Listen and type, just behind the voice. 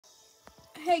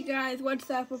Hey guys, what's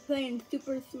up? We're playing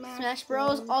Super Smash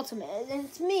Bros. Ultimate. And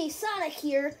it's me, Sonic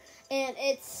here, and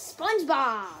it's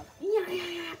SpongeBob.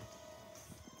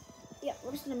 Yeah,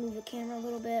 we're just gonna move the camera a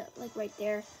little bit, like right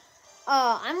there.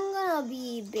 I'm gonna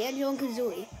be Banjo and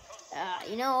Kazooie.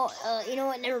 You know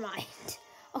what? Never mind.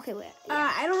 Okay, wait.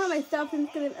 Yeah. I don't have my stuff. I'm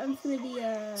just gonna be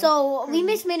So we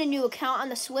just made a new account on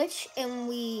the Switch, and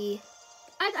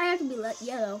I have to be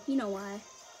yellow. You know why?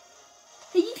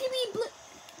 Hey, you should be blue.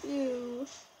 Ew.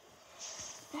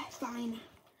 That's fine.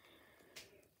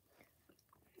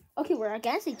 Okay, we're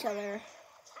against each other.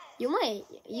 You might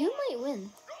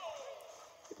win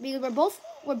because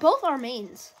we're both our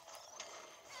mains.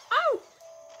 Oh!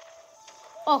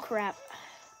 Oh crap!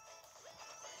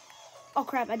 Oh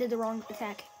crap! I did the wrong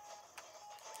attack.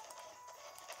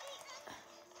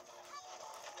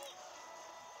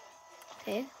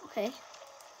 Okay.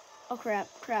 Oh crap!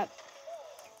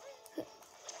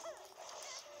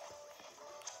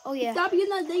 Oh yeah. Stop using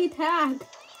that dang attack.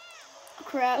 Oh,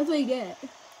 crap. That's what you get.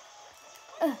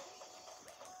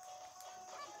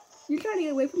 You're trying to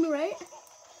get away from me, right?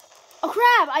 Oh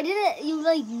crap! I did it. You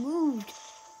like moved.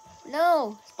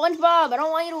 No, SpongeBob. I don't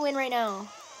want you to win right now.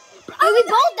 We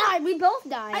both died. We both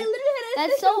died. I literally had a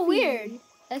That's so weird.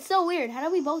 That's so weird. How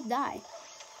did we both die?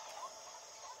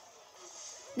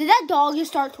 Did that dog just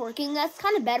start twerking? That's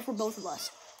kind of bad for both of us.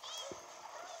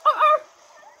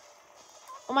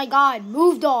 Oh my god,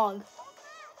 move dog.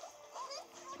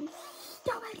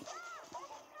 Stop it.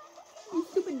 You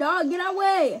stupid dog, get our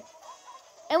way.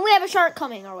 And we have a shark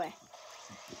coming our way.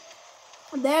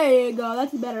 There you go,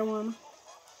 that's a better one.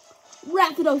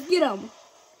 Rakdos, get him.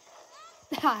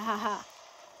 Ha ha ha.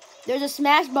 There's a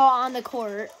smash ball on the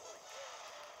court.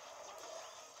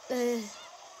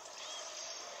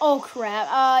 Oh crap.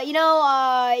 How?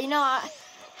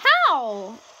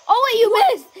 Oh wait, you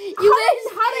missed.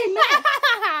 How did I miss?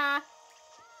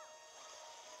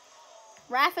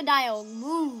 Raffadile,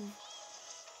 move.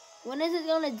 When is it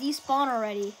gonna despawn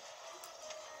already?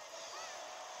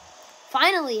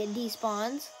 Finally, it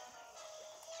despawns.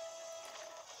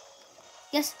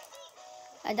 Yes,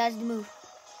 I dodged the move.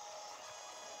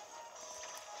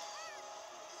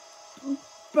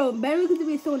 Bro, Barry could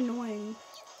be so annoying.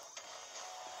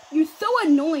 You're so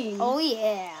annoying. Oh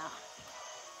yeah.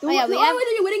 The only way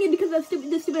that you're winning is because of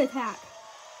the stupid attack.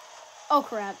 Oh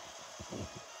crap.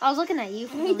 I was looking at you.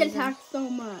 I hate that attack so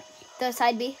much. The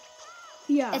side B?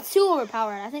 Yeah. It's too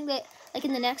overpowered. I think that, like,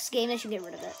 in the next game, they should get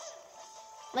rid of it.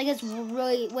 Like, it's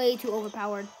really way too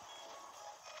overpowered.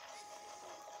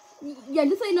 Yeah,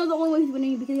 just so you know, the only way he's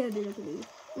winning is because he has a difficulty.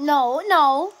 No.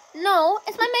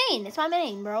 It's my main. It's my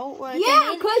main, bro.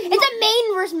 Yeah, it's a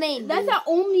main versus main. That's the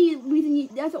only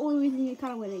reason. That's the only reason you're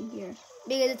kind of winning here.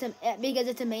 Because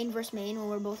it's a main versus main when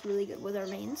we're both really good with our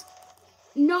mains.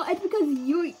 No, it's because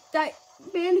that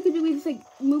Bandicoot just like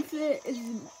moves it is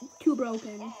too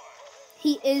broken.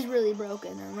 He is really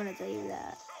broken. I'm gonna tell you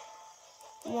that.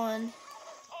 One.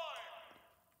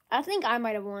 I think I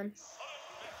might have won.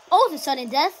 Oh, it's a sudden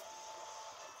death.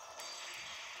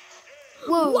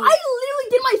 Whoa! Well, I literally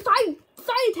did my side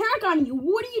attack on you.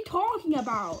 What are you talking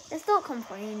about? Just don't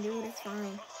complain, dude. It's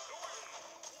fine.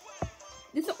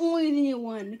 This is the only reason you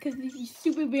won because you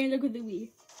stupid Bandicoot.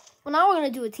 Well, now we're gonna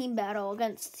do a team battle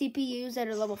against CPUs that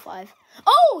are level 5.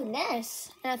 Oh,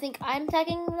 Ness! And I think I'm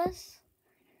attacking Ness.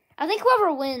 I think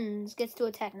whoever wins gets to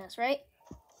attack Ness, right?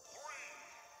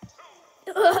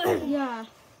 Yeah.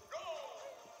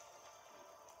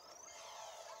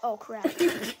 Oh crap! I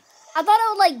thought it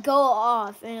would like go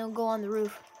off and it'll go on the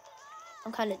roof.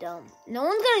 I'm kind of dumb. No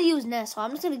one's gonna use Ness, so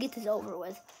I'm just gonna get this over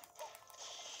with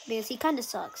because he kind of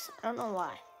sucks. I don't know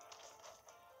why.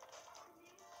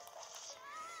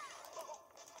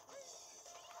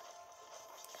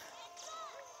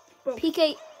 Bro.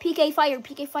 PK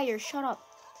fire, shut up.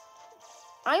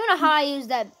 I don't even know how I use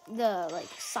the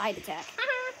side attack.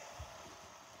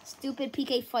 Stupid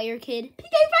PK fire kid.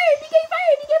 PK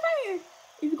fire.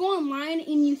 If you go online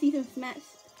and you see some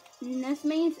Ness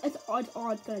mains, that's all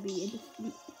it's gonna be.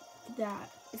 It's just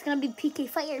that. It's gonna be PK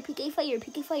fire,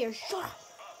 shut up.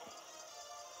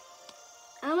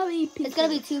 I'm gonna be PK. It's gonna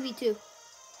be 2v2.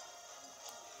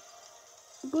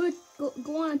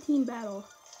 Go on a team battle.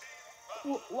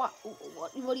 What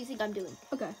do you think I'm doing?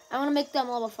 Okay. I want to make them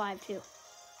level 5 too.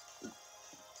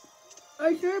 Are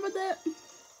you sure about that?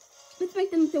 Let's make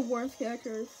them the worst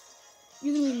characters.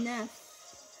 You're gonna be Ness.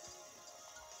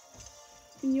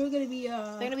 And you're gonna be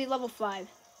They're gonna be level 5.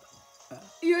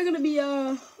 You're gonna be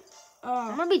I'm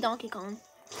gonna be Donkey Kong.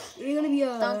 You're gonna be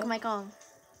Donkey Kong.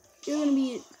 You're gonna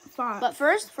be 5. But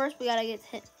first we gotta get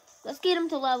hit. Let's get him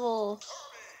to level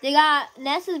They got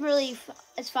Ness is really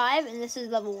is 5 and this is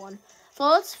level 1. So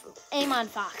let's aim on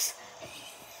Fox.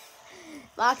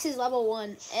 Fox is level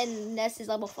 1 and Ness is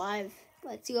level 5.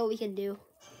 Let's see what we can do.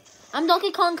 I'm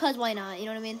Donkey Kong because why not? You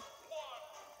know what I mean?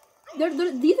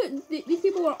 These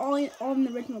people are all in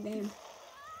the original game.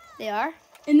 They are?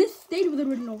 And this stage was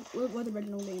original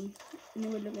game. In the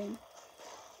original game.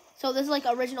 So this is like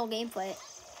original gameplay.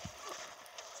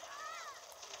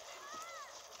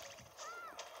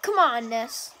 Come on,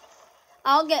 Ness.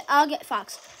 I'll get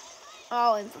Fox.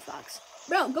 I'll aim for Fox.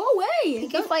 Bro, go away.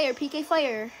 PK fire, PK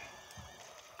fire.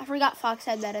 I forgot Fox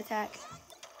had that attack.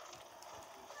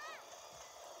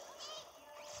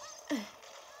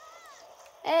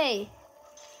 Hey.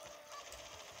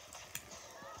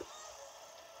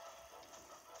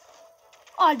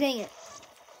 Oh, dang it.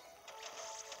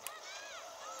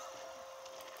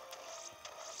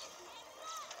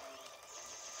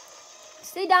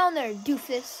 Stay down there,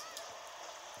 doofus.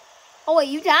 Oh, wait,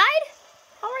 you died?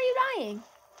 How are you dying?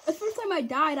 The first time I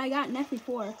died, I got Ness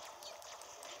before.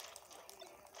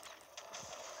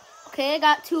 Okay, I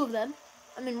got 2 of them.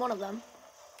 I mean, 1 of them.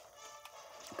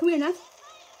 Come here, Ness.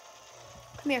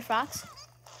 Come here, Fox.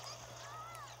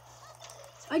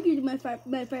 I can use my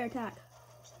fire attack.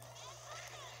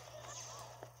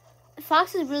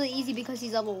 Fox is really easy because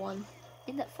he's level 1.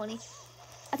 Isn't that funny?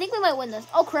 I think we might win this.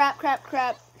 Oh, crap, crap,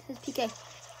 crap. His PK.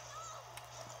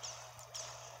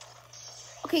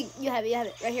 Okay, you have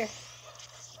it, right here.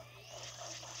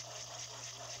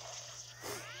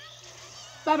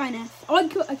 Bye-bye, Ness. Oh,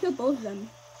 I killed both of them.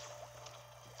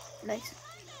 Nice.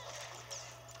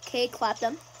 Okay, clap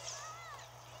them.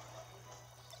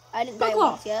 I didn't die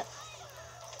once yet.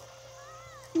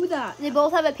 Who's that? They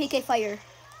both have a PK fire.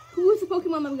 Who's the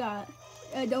Pokemon that we got?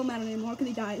 It don't matter anymore because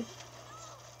he died.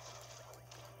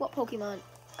 What Pokemon?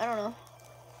 I don't know.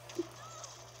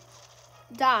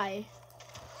 Die.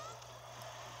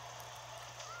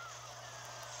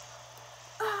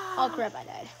 Oh crap, I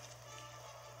died.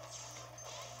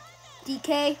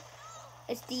 DK.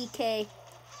 It's DK.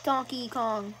 Donkey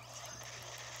Kong.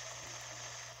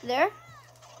 There?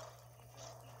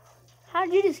 How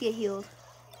did you just get healed?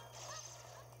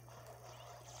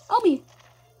 Oh, me.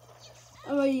 I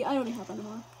don't need help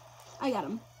anymore. I got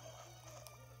him.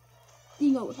 You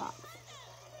can go with Fox.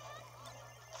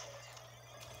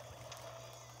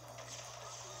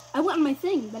 I went on my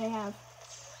thing that I have.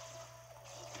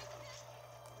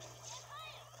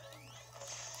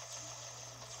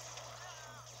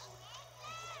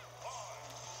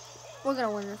 We're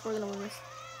gonna win this. We're gonna win this.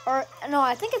 Or no,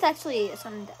 I think it's actually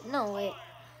some. No, wait.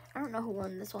 I don't know who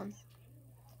won this one.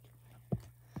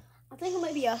 I think it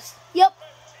might be us. Yep.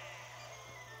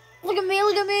 Look at me.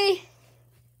 Look at me.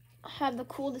 I have the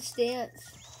coolest dance.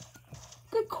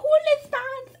 The coolest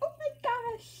dance. Oh my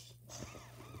gosh.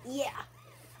 Yeah.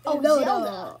 Oh, no,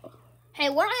 Zelda. No. Hey,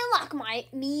 when I unlock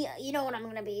me, you know what I'm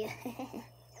gonna be.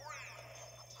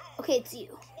 Okay, it's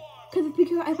you. Because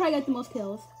I probably got the most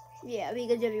kills. Yeah,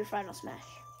 because you have your final smash.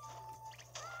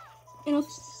 And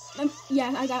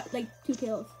yeah, I got like 2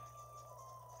 kills.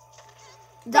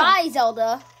 Die,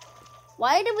 Zelda.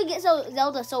 Why did we get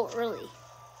Zelda so early?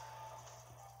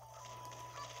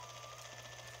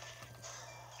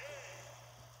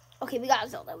 Okay, we got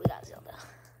Zelda. We got Zelda.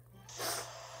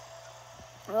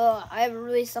 Oh, I have a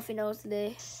really stuffy nose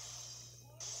today.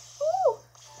 Ooh.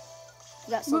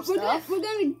 We got some stuff. We're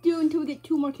gonna do until we get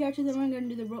 2 more characters, and we're gonna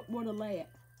do the Roll the Light.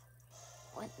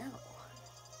 What? No.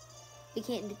 We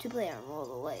can't do 2-player on Roll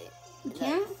the Light. You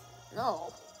can't?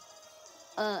 No.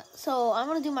 So I'm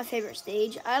gonna do my favorite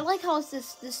stage. I like how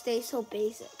this stage so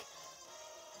basic.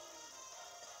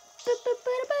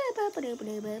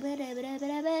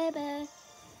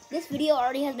 This video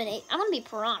already has been 8. I'm gonna be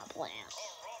Piranha Plant.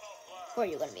 Where are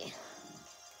you gonna be?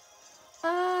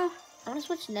 I'm gonna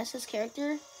switch Nessa's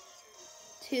character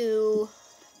to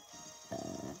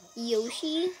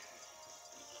Yoshi.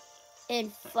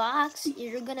 And Fox,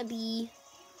 you're gonna be...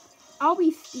 I'll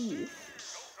be Steve.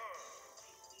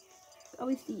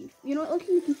 You know what? Let's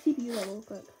use the CPU level real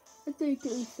quick. Let's do at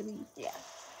least 3. Yeah.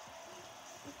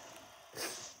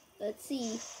 Let's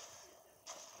see.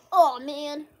 Oh,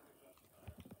 man.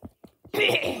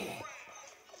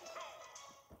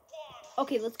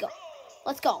 Okay, let's go.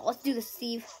 Let's go. Let's do this,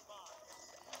 Steve.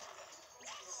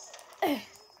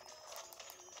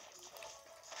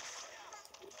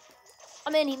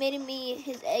 Oh, man, he made me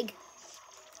his egg.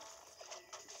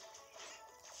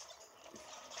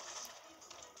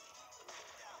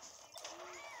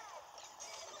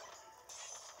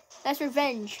 That's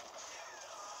revenge.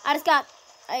 I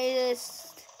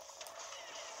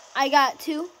got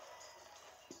 2.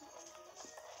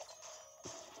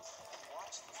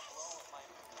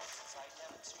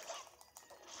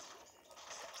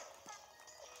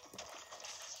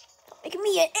 Making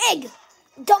me an egg!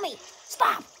 Dummy!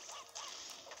 Stop!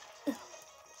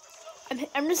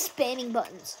 I'm just spamming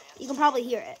buttons. You can probably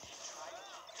hear it.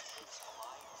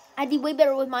 I'd be way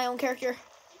better with my own character.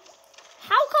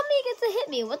 How come he gets to hit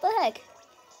me? What the heck?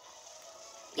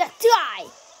 Yeah, die!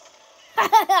 Ha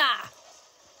ha ha!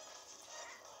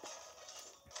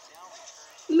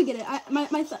 Let me get it. My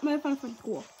Final Smash is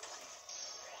cool.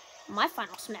 My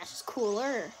Final Smash is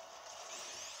cooler.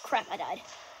 Crap, I died.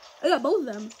 I got both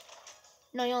of them.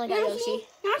 No, you only got Yoshi.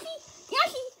 Yoshi!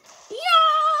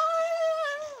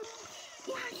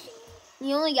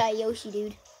 You only got Yoshi,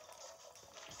 dude.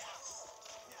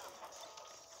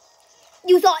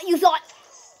 You thought.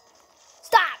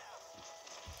 Stop!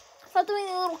 Stop doing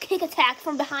a little kick attack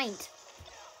from behind.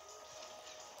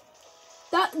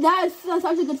 That's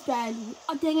such a good strategy.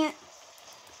 Oh, dang it.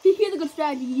 Here's a good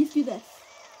strategy. You just do this.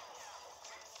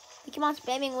 You keep on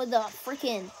spamming with the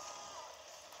freaking.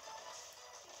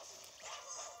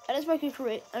 I just broke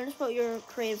your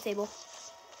creative table.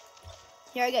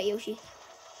 Here, I got Yoshi.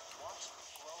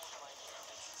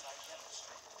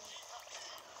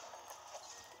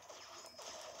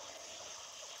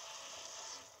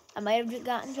 I might have just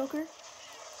gotten Joker.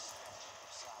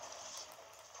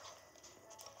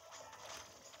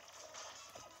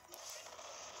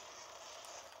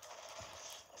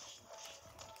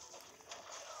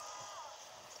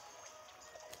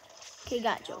 Okay,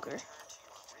 got Joker.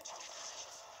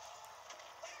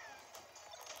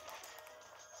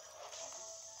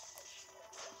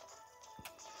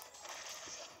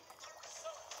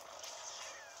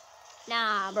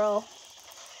 Nah, bro.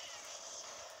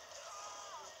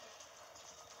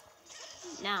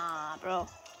 Nah, bro.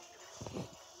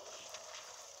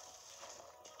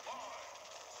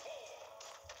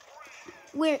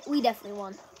 We definitely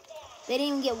won. They didn't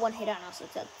even get one hit on us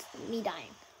except me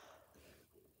dying.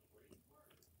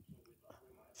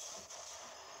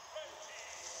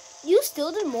 You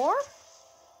still did more?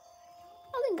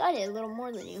 I think I did a little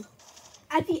more than you.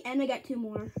 At the end, I got 2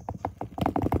 more.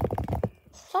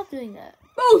 Stop doing that.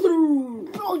 Bowser!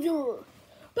 Bowser!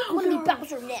 I'm gonna be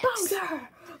Bowser next.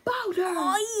 Bowser!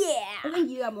 Oh yeah! I think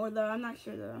you got more though. I'm not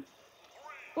sure though.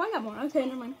 Oh, I got more. Okay,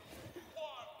 never mind.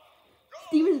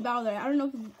 Steve is Bowser. I don't know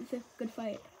if it's a good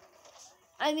fight.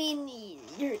 I mean,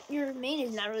 your main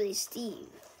is not really Steve.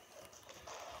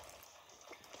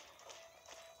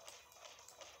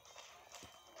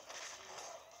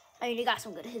 I mean, you got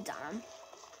some good hits on him.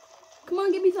 Come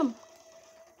on, give me some.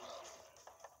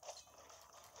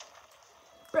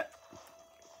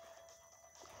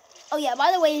 Oh yeah,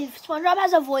 by the way, SpongeBob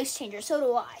has a voice changer, so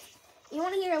do I. You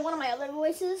want to hear one of my other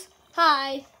voices?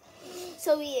 Hi.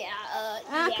 So yeah,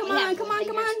 yeah, come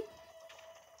on.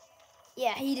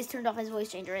 Yeah, he just turned off his voice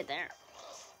changer right there.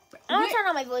 I'm gonna turn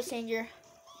on my voice changer.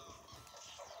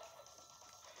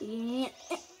 Yeah.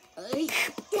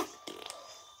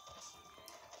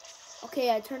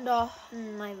 Okay, I turned off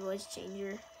my voice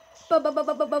changer. Hurry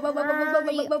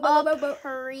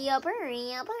up.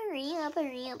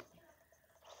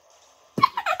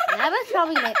 That was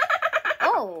probably gonna.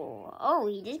 Oh,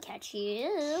 he did catch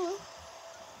you.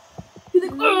 He's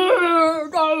like,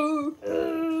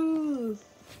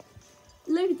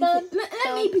 let me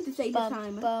pick the stage this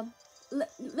time. Let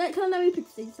me pick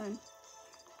the stage this time.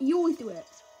 You always do it.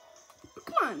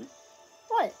 Come on.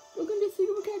 What? We're gonna do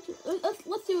super character.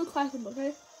 Let's do a classic mode,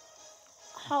 okay?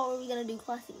 How are we gonna do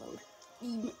classic mode?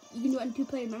 You can do it in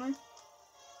 2-player, remember?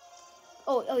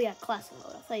 Oh yeah, classic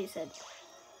mode. I thought you said.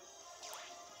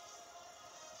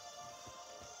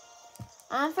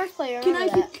 I'm first player. Can I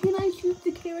choose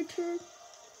the character?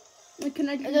 Like, can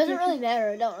I? It doesn't really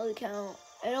matter. It don't really count.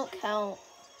 It don't count.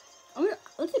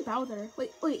 Let's say Bowser.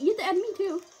 Wait. You have to add me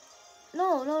too.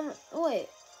 No. Wait.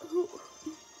 Who?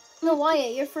 No,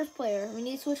 Wyatt. You're first player. We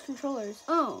need to switch controllers.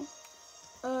 Oh.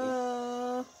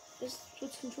 Just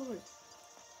switch controllers.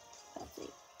 That's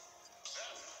it.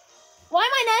 Why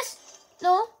am I Ness?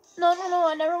 No.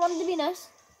 I never wanted to be Ness.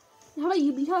 How about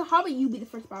you be the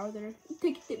first Bowser?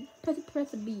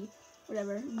 Press a B,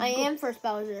 whatever. I am first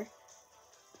Bowser.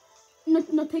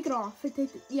 No, take it off.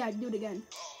 Yeah, do it again.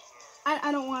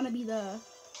 I don't want to be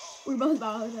we're both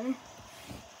Bowser.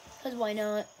 Cause why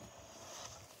not?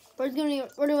 We're doing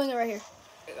it right here.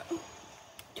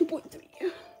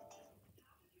 2.3.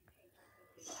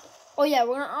 Oh yeah,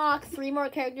 we're gonna unlock 3 more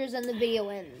characters and the video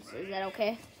ends. Is that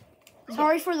okay?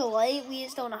 Sorry for the light. We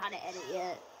just don't know how to edit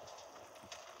yet.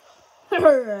 We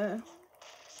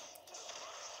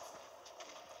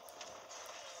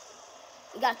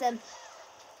got them.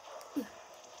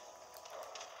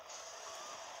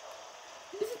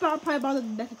 This is probably about the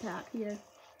best attack here.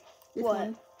 This What?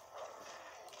 one.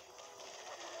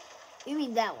 You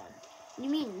mean that one? You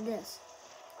mean this?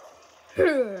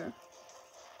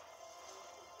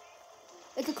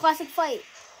 It's a classic fight.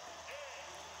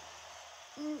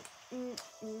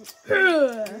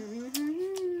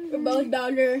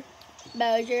 Bowser.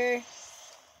 Bowser.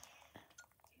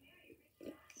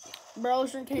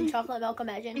 Bros drinking chocolate milk,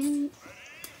 imagine.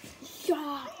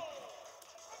 Yeah.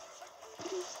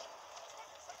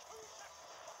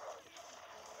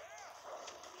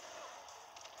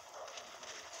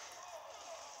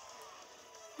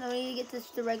 No, we need to get this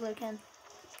to the regular Ken.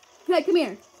 Hey, come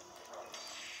here.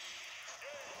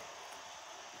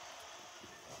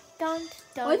 Don't.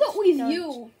 Why is it always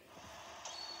you?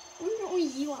 Why is it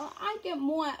always you? I get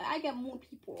more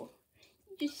people.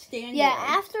 You just stand Yeah, there.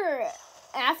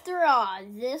 after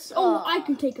this. Oh, I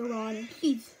can take her on.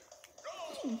 She's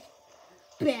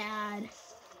bad.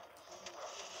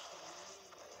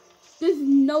 There's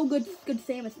no good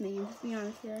Samus names, to be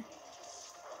honest here.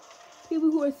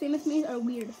 People who are Samus names are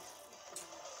weird.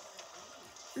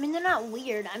 I mean, they're not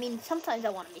weird. I mean, sometimes I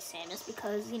want to be Samus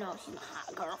because, you know, she's my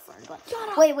hot girlfriend. But Shut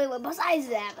up. wait. Besides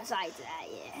that,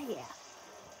 yeah.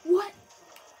 What?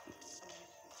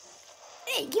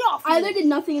 Hey, get off I me. did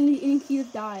nothing and he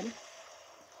just died.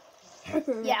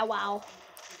 Yeah, wow.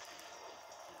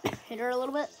 Hit her a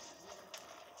little bit.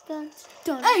 Dun.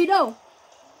 Hey, no.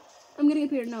 I'm getting up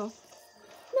here. No.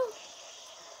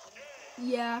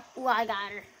 Yeah. Well, I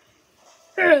got her.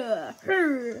 Hey,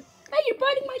 you're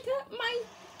biting my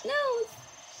nose.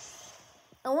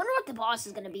 I wonder what the boss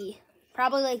is gonna be.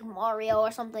 Probably like Mario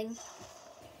or something.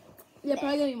 Yeah,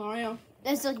 probably gonna be Mario.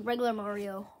 That's like regular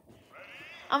Mario.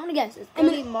 I'm gonna guess it's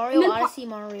gonna be Mario Odyssey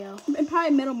Mario. And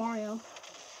probably Metal Mario. I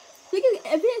think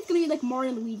it's gonna be like Mario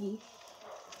and Luigi.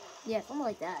 Yeah, something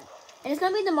like that. And it's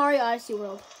gonna be the Mario Odyssey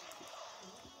world.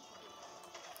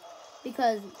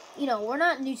 Because, you know, we're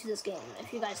not new to this game,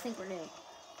 if you guys think we're new.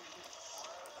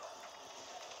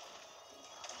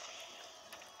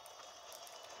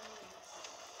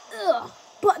 Ugh,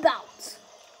 butt bounce.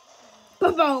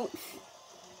 Bounce.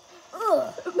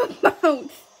 Ugh.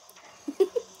 Bounce.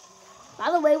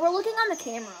 By the way, we're looking on the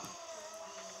camera.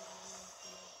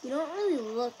 We don't really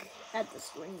look at the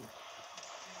screen.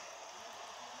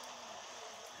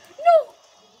 No.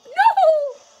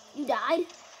 You died?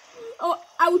 Oh,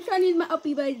 I was trying to use my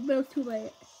uppie, but it was too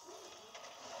late.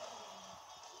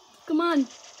 Come on.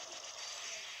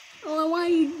 Oh, I want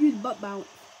to use butt bounce.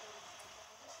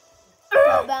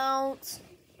 Butt bounce.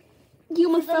 You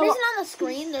almost For some fell. reason on the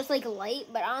screen there's like a light,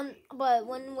 but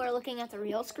when we're looking at the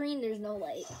real screen, there's no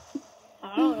light.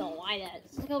 I don't know why that.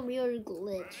 It's like a weird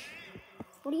glitch.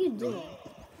 What are you doing?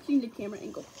 Change the camera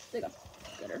angle. There you go.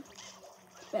 Better.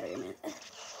 Better, man.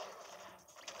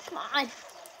 Come on.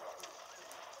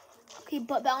 Okay,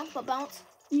 butt bounce.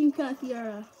 You can kind of see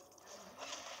our.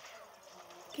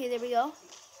 Okay, there we go.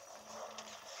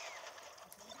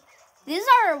 This is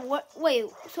our wait.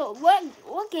 So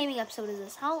what gaming episode is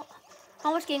this? How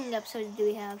much gaming episodes do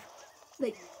we have?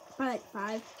 Like, probably like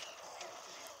 5.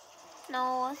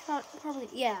 No, it's probably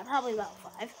about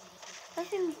 5. That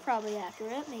seems probably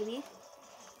accurate, maybe.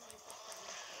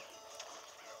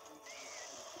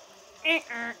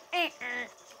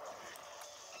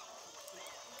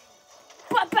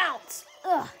 Butt bounce.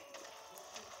 Ugh.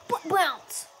 Butt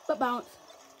bounce. Butt bounce.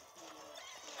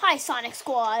 Hi, Sonic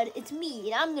Squad. It's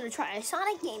me, and I'm gonna try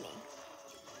Sonic Gaming.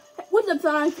 What's up,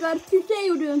 Sonic? Today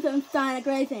we're doing some Sonic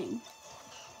racing.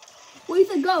 Ready,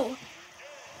 set, go.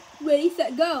 Ready,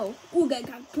 set, go. Ooh, got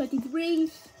collecting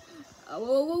rings.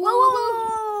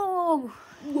 Whoa.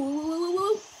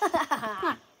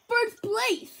 Ha, first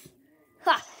place.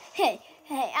 Ha! Hey,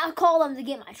 I'll call them to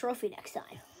get my trophy next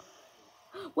time.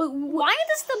 Why is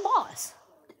this the boss?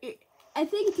 I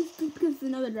think it's just because it's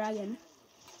another dragon.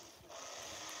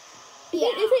 Yeah,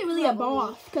 It isn't really probably. a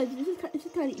boss, because this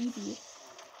is kind of easy.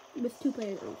 With 2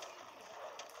 players.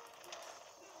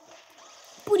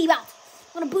 Booty bounce.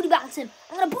 I'm gonna booty bounce him.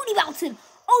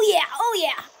 Oh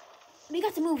yeah. We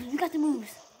got the moves.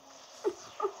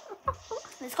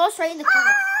 Let's go straight in the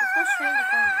corner.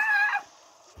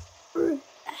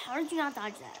 How did you not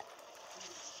dodge that?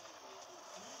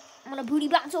 I'm gonna booty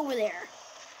bounce over there.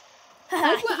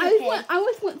 I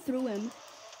always went through him.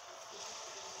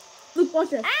 Look, watch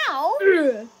this. Ow!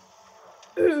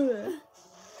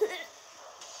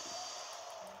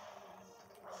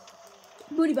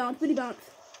 Booty bounce. The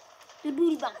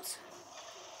booty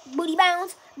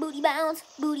bounce.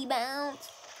 Booty bounce.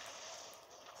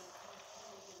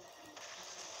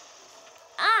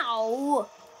 Ow!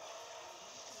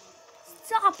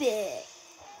 Stop it.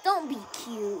 Don't be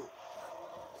cute.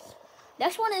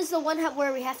 Next one is the one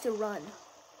where we have to run.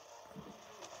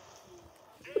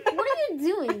 What are you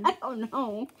doing? I don't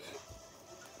know.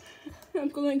 I'm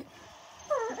going.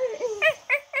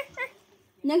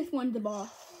 Next one's the boss.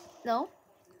 No?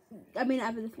 I mean,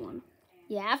 after this one.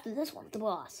 Yeah, after this one, the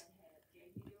boss.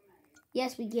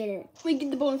 Yes, we get it. We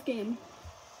get the bonus game.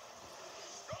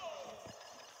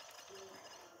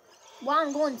 Wow,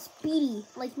 I'm going speedy,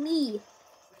 like me.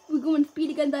 We're going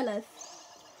Speedy Gonzalez.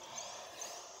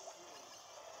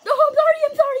 Oh,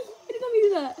 I'm sorry. I didn't mean to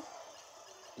do that.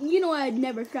 You know I'd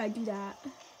never try to do that.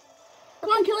 Come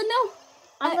on, kill it now.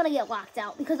 I'm gonna get locked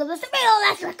out because of the tomato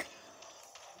electric.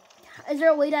 Is there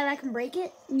a way that I can break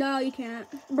it? No, you can't.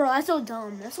 Bro, that's so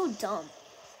dumb. That's so dumb.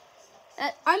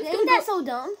 Isn't that so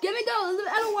dumb? Give me go.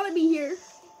 I don't want to be here.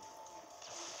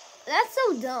 That's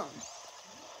so dumb.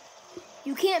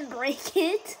 You can't break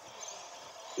it?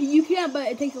 You can, but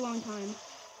it takes a long time.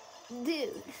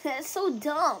 Dude, that's so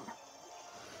dumb.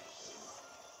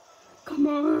 Come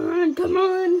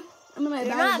on. I'm in my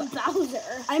You're not Bowser.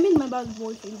 I'm in my Bowser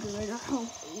voice changer right now.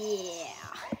 Yeah.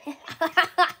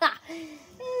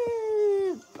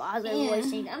 Bowser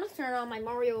voice changer. I'm gonna turn on my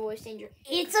Mario voice changer.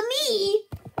 It's a me.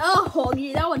 Oh,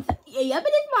 yeah, that one's. Yep, it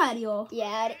is Mario.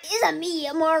 Yeah, it is a me,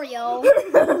 a Mario.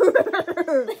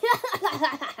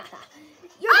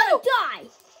 You're gonna die.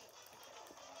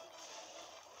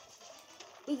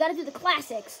 We gotta do the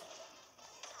classics.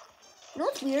 You know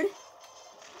what's weird?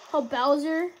 How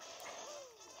Bowser.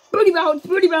 Booty bounce.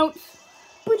 Booty bounce.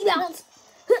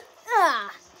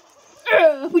 Ah.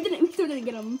 We still didn't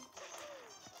get him.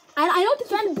 I know this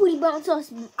Trying to booty bounce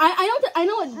us. I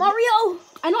know what Mario.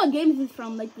 I know what game this is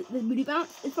from. Like the booty bounce.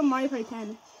 It's from Mario Party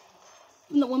 10.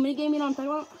 From the 1 minute game. You know what I'm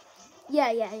talking about? Yeah.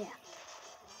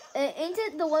 Ain't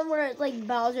it the one where like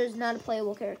Bowser's not a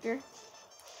playable character?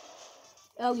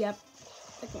 Oh yep.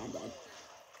 Okay, I'm dead.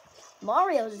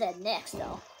 Mario's dead next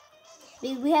though.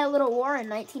 We had a little war in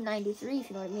 1993, if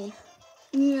you know what I mean.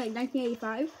 You mean like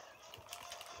 1985?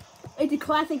 It's a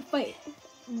classic fight.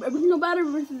 Original Bowser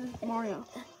versus Mario.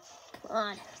 Come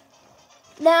on.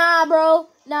 Nah, bro.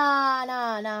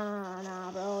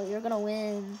 Nah, bro. You're gonna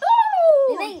win.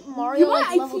 Oh! They make Mario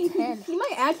like level 10. He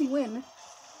might actually win.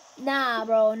 Nah,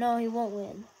 bro. No, he won't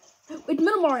win. It's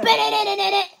Middle Mario.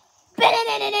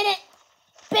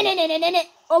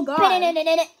 Oh god.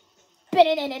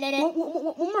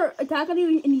 One more attack on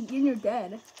you and you're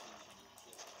dead.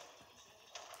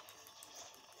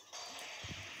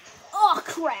 Oh,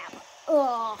 crap.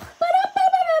 Oh.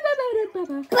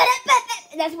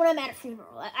 That's when I'm at a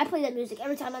funeral. I play that music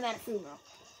every time I'm at a funeral.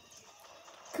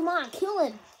 Come on, kill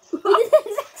him. We did the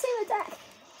exact same attack.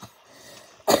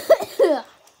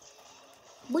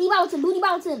 Booty bounce him. Booty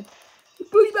bounce. We're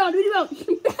doing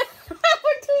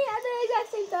it at the exact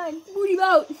same time. Booty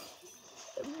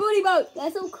bounce.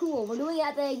 That's so cool. We're doing it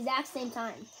at the exact same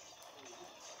time.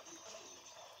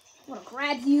 I'm gonna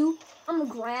grab you. I'm gonna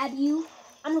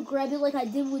grab you like I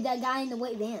did with that guy in the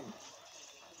white van.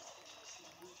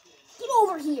 Get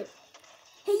over here.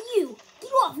 Hey, you. Get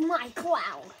off my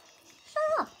cloud.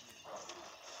 Shut up.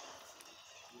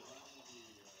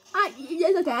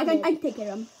 It's okay. I can take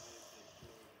care of him.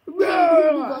 We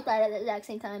both died at the exact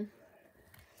same time.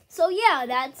 So yeah,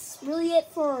 that's really it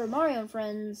for Mario and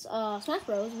Friends Smash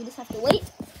Bros. We just have to wait.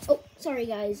 Oh, sorry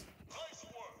guys.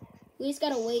 We just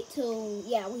gotta wait till,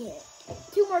 yeah, we hit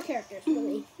 2 more characters,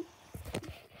 really.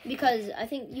 Because I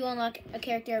think you unlock a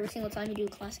character every single time you do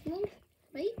classic mode,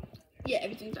 right? Yeah,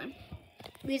 every single time.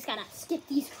 We just gotta skip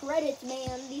these credits,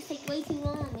 man. These take way too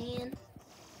long, man.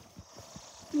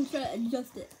 I'm trying to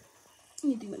adjust it. Let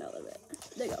me zoom it out a little bit.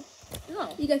 There you go.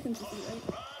 No. You guys can see, right?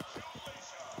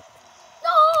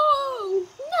 No!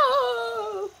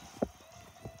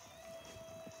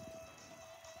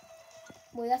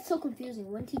 Boy, that's so confusing.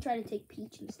 Wouldn't he try to take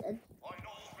Peach instead?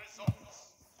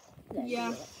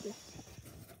 Yeah.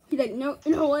 He's like, no,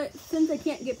 you know what? Since I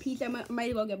can't get Peach, I might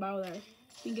as well get Bowser.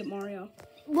 You can get Mario.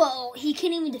 Well, he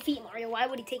can't even defeat Mario. Why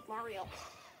would he take Mario?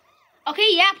 Okay,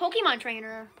 yeah, Pokemon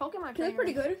Trainer. That's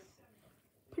pretty good.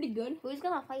 Pretty good. Who's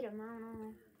gonna fight him? I don't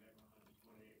know.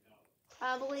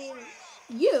 I believe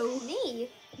You? me.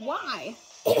 Why?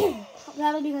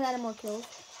 Probably because I had more kills.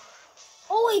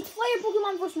 Oh wait, fire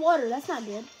Pokemon versus water. That's not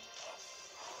good.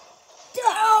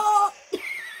 Oh! What?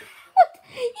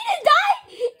 He didn't die?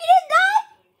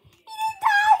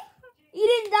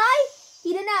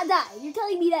 He did not die. You're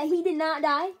telling me that he did not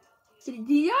die? Did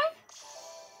he die?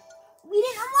 We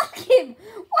didn't unlock him.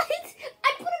 What?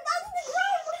 I put him down to the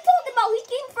ground. What are you talking about? He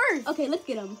came first. Okay, let's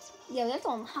get him. Yeah, we have to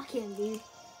unlock him, dude.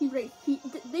 He's right.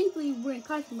 Thankfully, we're in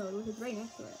classic mode, which is right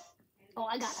next to it. Oh,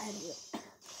 I got it. I had to do it.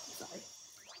 Sorry.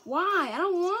 Why? I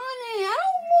don't want it.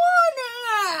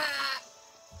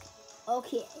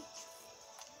 Okay.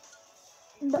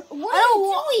 But what I are don't you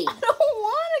want doing? I don't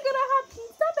want to go to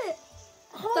Hopkins. Stop it.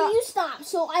 How about you stop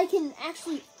so I can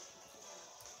actually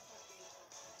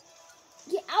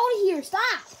get out of here?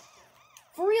 Stop.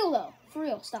 For real though. For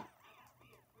real, stop.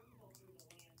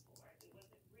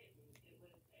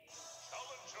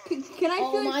 Can I?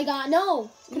 Oh my god, no!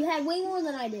 You had way more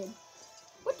than I did.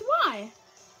 What? Why?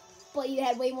 But you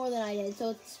had way more than I did,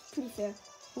 so it's pretty fair.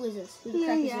 Who is this? Who the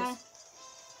crap is this?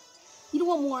 You don't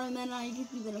want more, and then I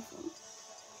give you the next one.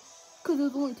 Cause there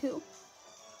was only 2.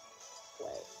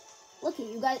 Wait. Look at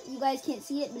you guys can't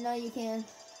see it, but now you can.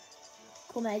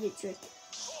 Cool magic trick.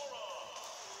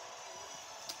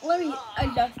 Let me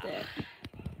adjust it.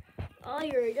 Oh,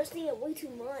 you're adjusting it way too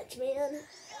much, man.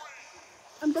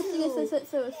 I'm adjusting it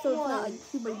so it's not like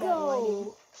super bad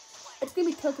lighting. It's gonna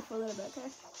be tilted for a little bit, okay?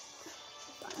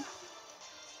 Fine.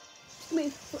 It's gonna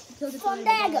be tilted for a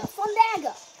little bit. Fondaga!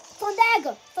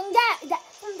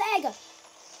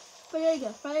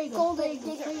 Golden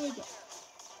digger.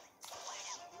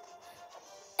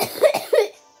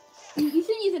 You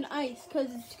should use an ice because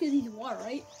he's water,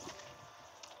 right?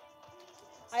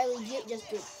 I legit just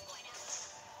did.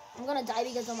 I'm gonna die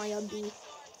because of my B.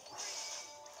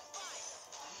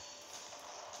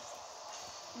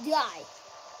 Die.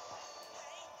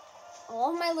 I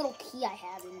love my little key I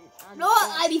have in. No,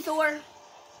 Ivysaur.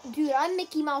 Dude, I'm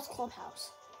Mickey Mouse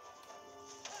Clubhouse.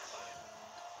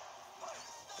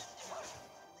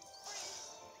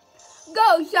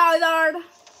 Go, Charizard.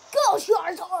 Go,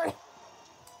 Charizard.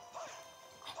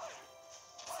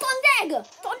 Fondaga.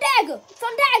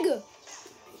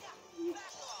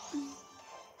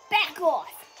 Back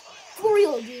off. For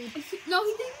real, dude. No,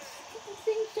 he didn't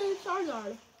sing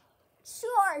Charizard.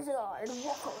 Charizard,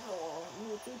 walk along.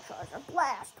 You Charizard,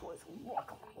 Blastoise, walk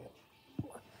along.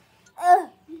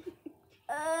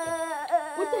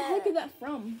 What the heck is that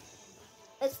from?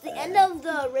 It's the end of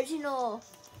the original.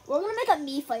 We're gonna make a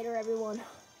Mii fighter, everyone.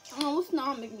 Oh, let's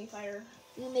not make me fighter.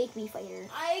 You make Mii fighter.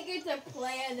 I get to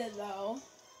play as it though.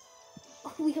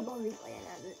 We can both be playing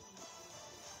as it.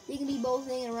 You can be both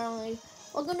hanging around like,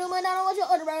 welcome to my Donald, what's your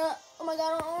order, bro? Oh my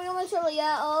god, I don't know sure.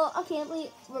 Yeah, I can't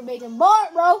believe we're making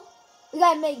Bart, bro. We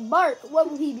gotta make Bart. What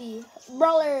would he be?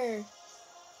 Brawler.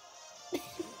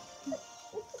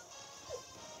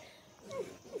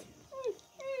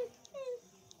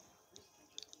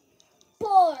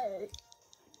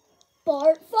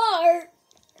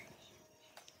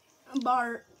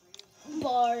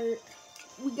 Bart.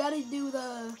 We gotta do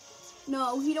the.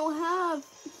 No, he don't have.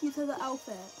 He has the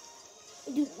outfit.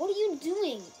 Dude, what are you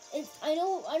doing? I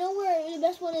know where the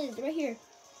best one is. Right here.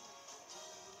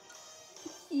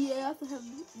 Yeah, I have to have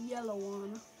yellow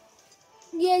one.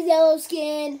 Yeah, yellow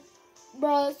skin.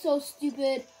 Bro, it's so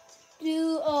stupid.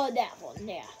 Do that one,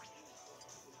 yeah.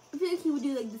 I feel like he would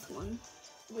do like this one.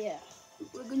 Yeah.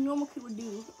 Like a normal kid would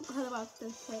do. How about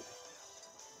this pick?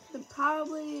 Then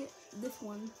probably this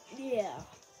one. Yeah.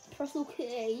 Press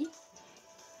OK.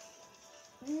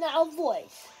 Now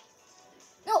voice.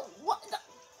 No, what the?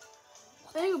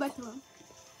 Let me go back to him.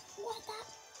 What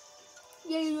the?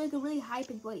 Yeah, you do like a really high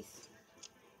pitched voice.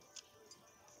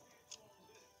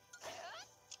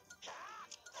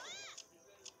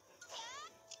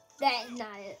 That's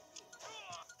not it.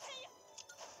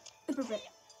 It's perfect.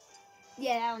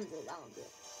 Yeah, that one's it. That one's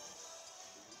it.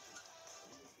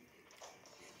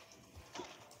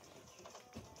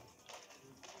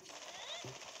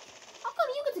 How come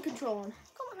you get to control him?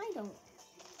 How come I don't?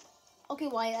 Okay,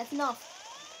 Wyatt, that's enough.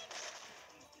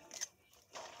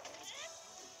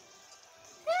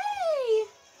 Hey!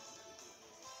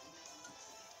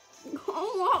 I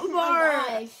don't want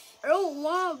Bart. Oh I don't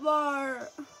want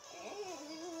Bart.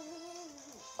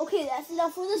 Okay, that's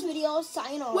enough for this video.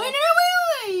 Sayonara. Wait.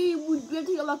 We have to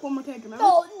take like one more character, remember?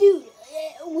 No, dude.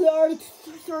 We're already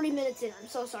 30 minutes in. I'm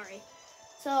so sorry.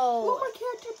 So. One more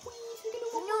character, please.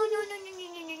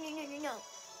 No.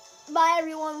 Bye,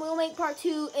 everyone. We'll make part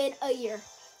 2 in a year.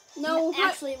 No,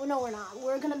 actually, no, we're not.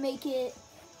 We're gonna make it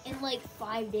in like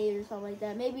 5 days or something like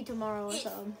that. Maybe tomorrow or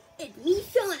something. It's me,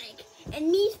 Sonic, and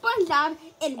me, SpongeBob,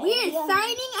 and we're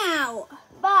signing out.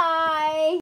 Bye.